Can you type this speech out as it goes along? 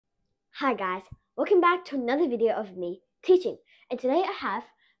Hi guys, welcome back to another video of me teaching, and today I have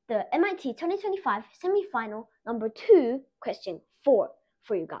the MIT 2025 semi-final number 2 question 4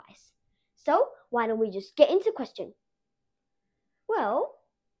 for you guys. So why don't we just get into question? Well,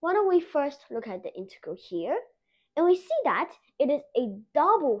 why don't we first look at the integral here, and we see that it is a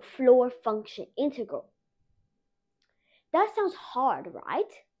double floor function integral. That sounds hard,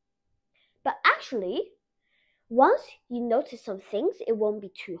 right? But actually, once you notice some things, it won't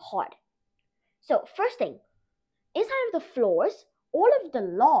be too hard. So first thing, inside of the floors, all of the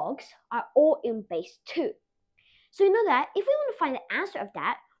logs are all in base 2. So you know that if we want to find the answer of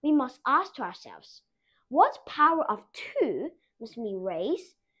that, we must ask to ourselves, what power of 2 must we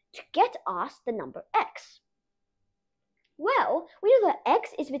raise to get us the number x? Well, we know that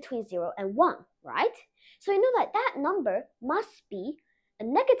x is between 0 and 1, right? So you know that that number must be a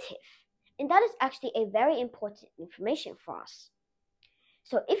negative, and that is actually a very important information for us.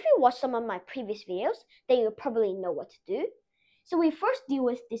 So if you watch some of my previous videos, then you probably know what to do. So we first deal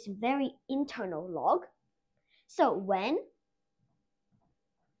with this very internal log. So when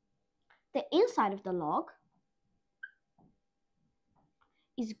the inside of the log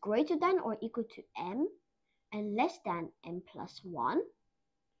is greater than or equal to m and less than m plus 1,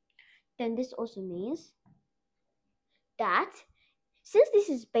 then this also means that since this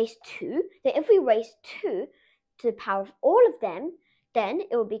is base 2, then if we raise 2 to the power of all of them, then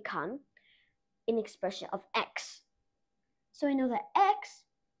it will become an expression of x. So we know that x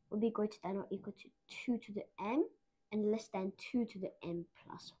will be greater than or equal to 2 to the m and less than 2 to the m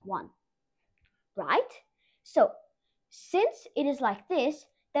plus 1, right? So since it is like this,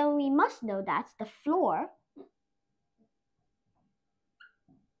 then we must know that the floor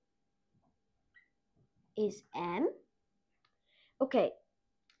is m. Okay,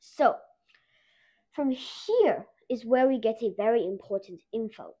 so from here is where we get a very important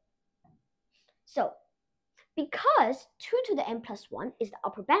info. So because 2 to the m plus 1 is the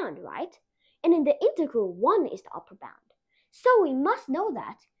upper bound, right? And in the integral, 1 is the upper bound. So we must know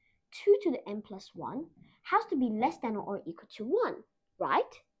that 2 to the m plus 1 has to be less than or equal to 1,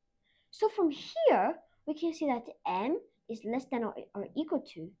 right? So from here, we can see that m is less than or equal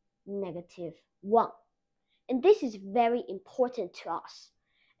to negative 1. And this is very important to us.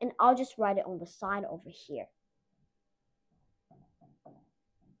 And I'll just write it on the side over here.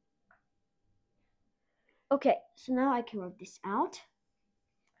 Okay, so now I can write this out.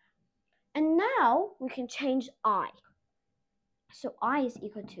 And now we can change I. So I is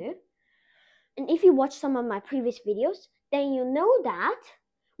equal to, and if you watch some of my previous videos, then you know that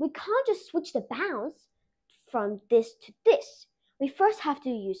we can't just switch the bounds from this to this. We first have to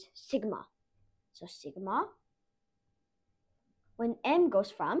use sigma. So sigma, when m goes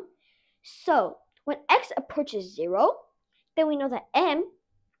from, so when x approaches 0, then we know that m,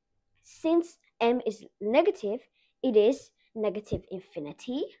 since m is negative, it is negative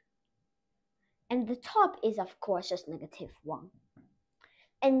infinity. And the top is, of course, just negative 1.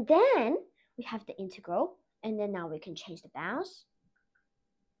 And then we have the integral, and then now we can change the bounds.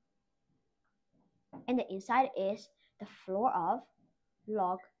 And the inside is the floor of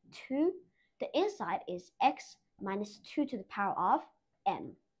log 2. The inside is x minus 2 to the power of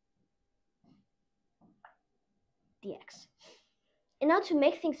m dx. And now to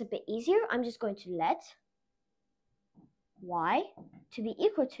make things a bit easier, I'm just going to let y to be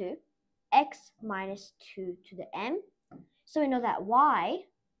equal to x minus 2 to the m. So we know that y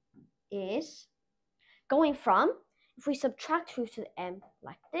is going from, if we subtract 2 to the m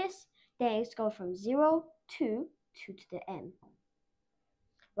like this, then it's going from 0 to 2 to the m,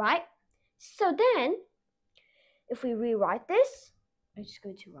 right? So then, if we rewrite this, I'm just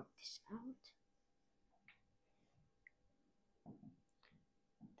going to write this out.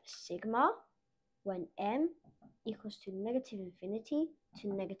 Sigma, when m equals to negative infinity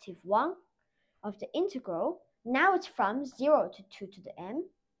to negative 1 of the integral, now it's from 0 to 2 to the m,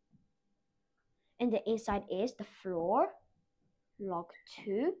 and the inside is the floor, log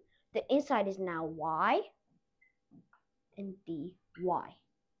 2. The inside is now y and dy.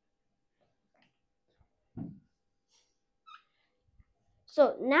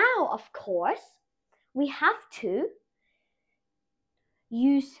 So now, of course, we have to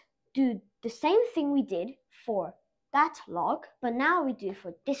do the same thing we did for that log, but now we do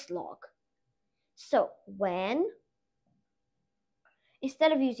for this log. So when,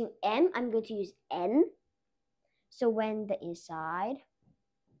 instead of using m, I'm going to use n. So when the inside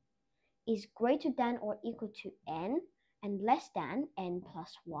is greater than or equal to n and less than n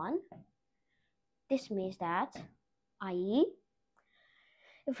plus 1, this means that, i.e.,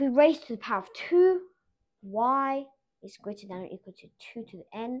 if we raise to the power of 2, y is greater than or equal to 2 to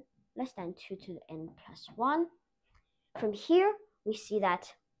the n less than 2 to the n plus 1. From here, we see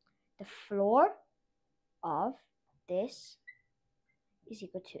that the floor of this is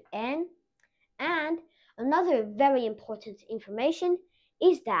equal to n. And another very important information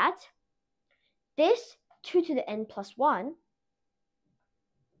is that this 2 to the n plus 1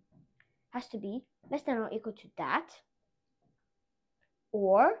 has to be less than or equal to that,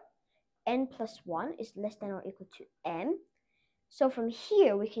 or n plus 1 is less than or equal to n. So from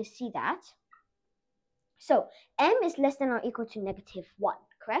here, we can see that. So m is less than or equal to negative 1,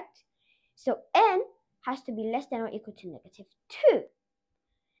 correct? So n has to be less than or equal to negative 2.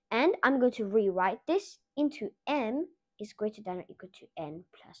 And I'm going to rewrite this into m is greater than or equal to n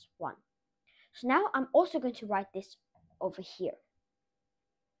plus 1. So now I'm also going to write this over here.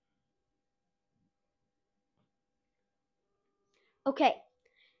 Okay,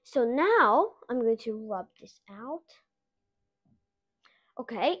 so now I'm going to rub this out.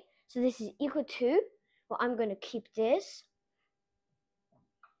 Okay, so this is equal to, well, I'm going to keep this.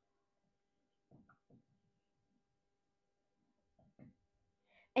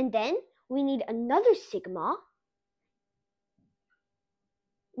 And then we need another sigma.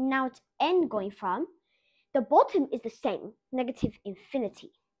 Now it's n going from, the bottom is the same, negative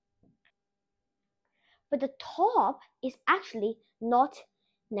infinity. But the top is actually not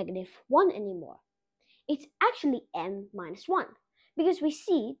negative 1 anymore. It's actually m minus 1. Because we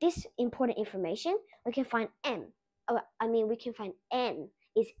see this important information, we can find we can find n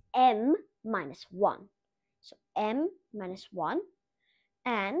is m minus 1. So m minus 1.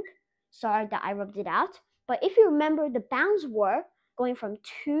 And, sorry that I rubbed it out, but if you remember, the bounds were going from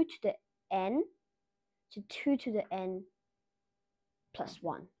 2 to the n to 2 to the n plus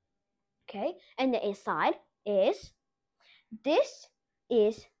 1. Okay, and the inside is, this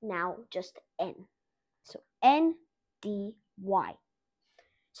is now just n. So n dy.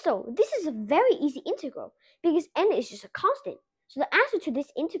 So this is a very easy integral because n is just a constant. So the answer to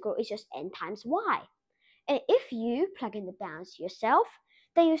this integral is just n times y. And if you plug in the bounds yourself,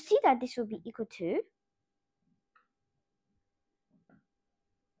 then you see that this will be equal to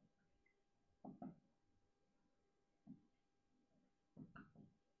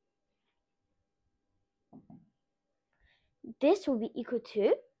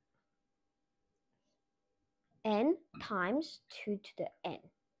n times 2 to the n.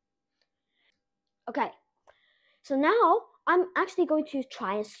 Okay, so now I'm actually going to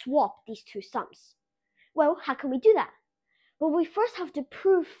try and swap these two sums. Well, how can we do that? Well, we first have to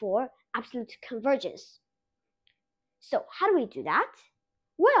prove for absolute convergence. So how do we do that?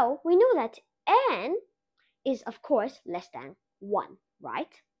 Well, we know that n is, of course, less than 1,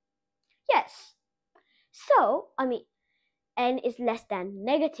 right? Yes. So, n is less than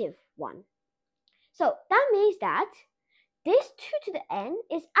negative 1. So that means that this 2 to the n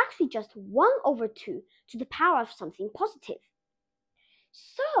is actually just 1 over 2 to the power of something positive.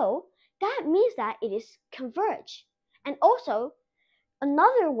 So that means that it is converge. And also,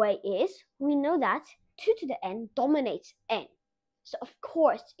 another way is, we know that 2 to the n dominates n. So of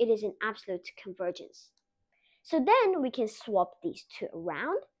course, it is an absolute convergence. So then we can swap these two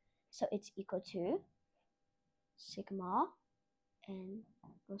around. So it's equal to sigma n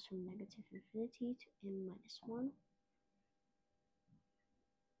goes from negative infinity to n minus 1.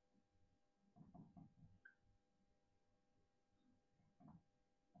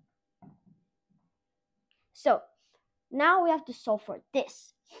 So now we have to solve for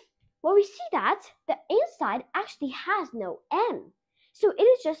this. Well, we see that the inside actually has no n. So it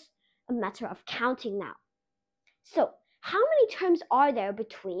is just a matter of counting now. So how many terms are there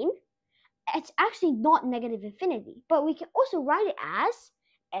between? It's actually not negative infinity, but we can also write it as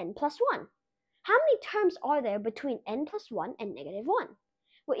n plus 1. How many terms are there between n plus 1 and negative 1?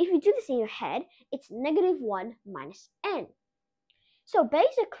 Well, if you do this in your head, it's negative 1 minus n. So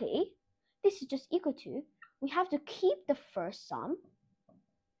basically, this is just equal to, we have to keep the first sum.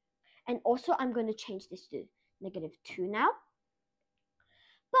 And also, I'm going to change this to negative 2 now.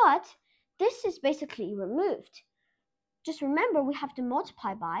 But this is basically removed. Just remember, we have to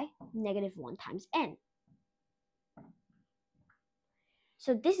multiply by negative 1 times n.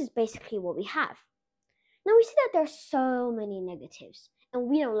 So this is basically what we have. Now we see that there are so many negatives, and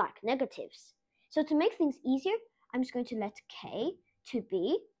we don't like negatives. So to make things easier, I'm just going to let k to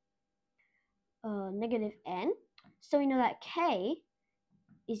be negative n. So we know that k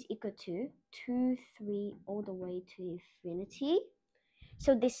is equal to 2, 3, all the way to infinity.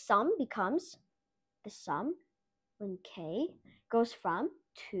 So this sum becomes the sum when k goes from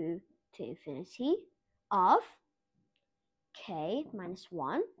 2 to infinity of k minus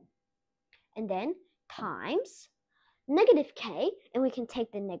 1, and then times negative k, and we can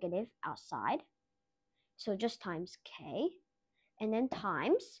take the negative outside. So just times k, and then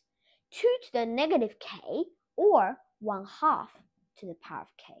times 2 to the negative k, or 1/2 to the power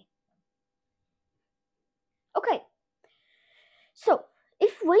of k. Okay, so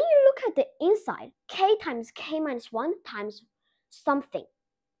if when you look at the inside, k times k minus 1 times something,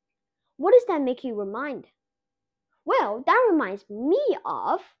 what does that make you remind? Well, that reminds me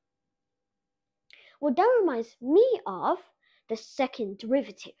of the second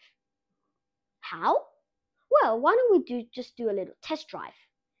derivative. How? Well, why don't we just do a little test drive?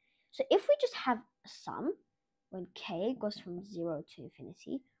 So if we just have a sum when k goes from 0 to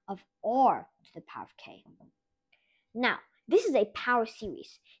infinity of r to the power of k. Now, this is a power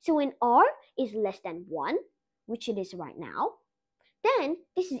series. So when r is less than 1, which it is right now, then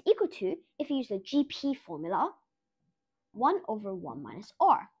this is equal to, if you use the GP formula, 1 over 1 minus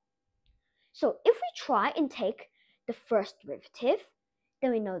r. So if we try and take the first derivative,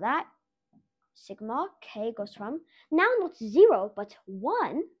 then we know that sigma k goes from now not 0 but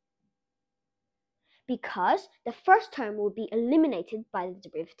 1, because the first term will be eliminated by the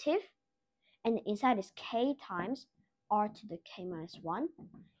derivative, and the inside is k times r to the k minus 1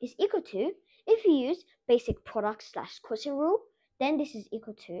 is equal to, if you use basic product / quotient rule, then this is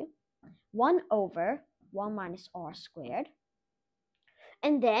equal to 1 over 1 minus r squared.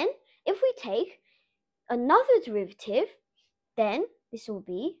 And then if we take another derivative, then this will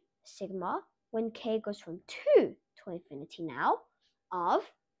be sigma when k goes from 2 to infinity now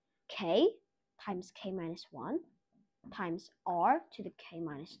of k times k minus 1 times r to the k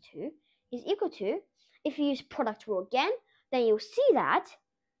minus 2 is equal to, if you use product rule again, then you'll see that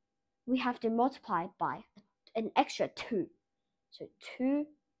we have to multiply by an extra 2. So 2,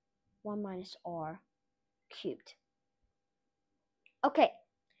 1 minus r cubed. Okay,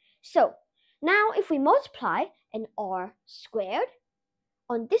 so now if we multiply an r squared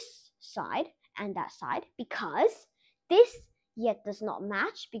on this side and that side, because this yet does not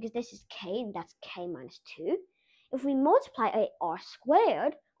match, because this is k and that's k minus 2. If we multiply a r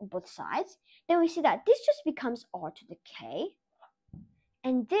squared on both sides, then we see that this just becomes r to the k,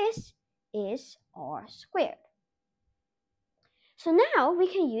 and this is r squared. So now we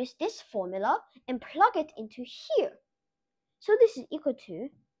can use this formula and plug it into here. So this is equal to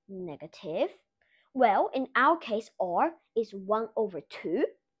negative, well, in our case, r is 1 over 2.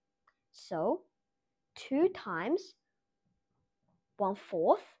 So 2 times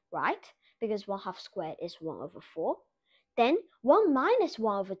 1/4, right? Because 1/2 squared is 1 over 4. Then 1 minus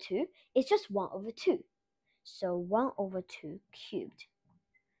 1 over 2 is just 1 over 2. So 1 over 2 cubed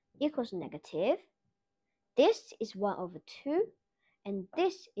equals negative. This is 1 over 2, and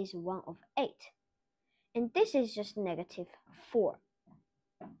this is 1 over 8. And this is just negative 4.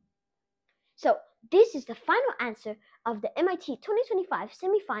 So this is the final answer of the MIT 2025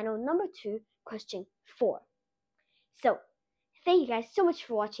 semi-final number 2 question 4. So thank you guys so much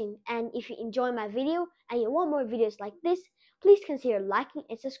for watching, and if you enjoy my video and you want more videos like this, please consider liking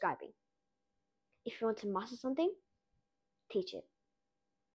and subscribing. If you want to master something, teach it.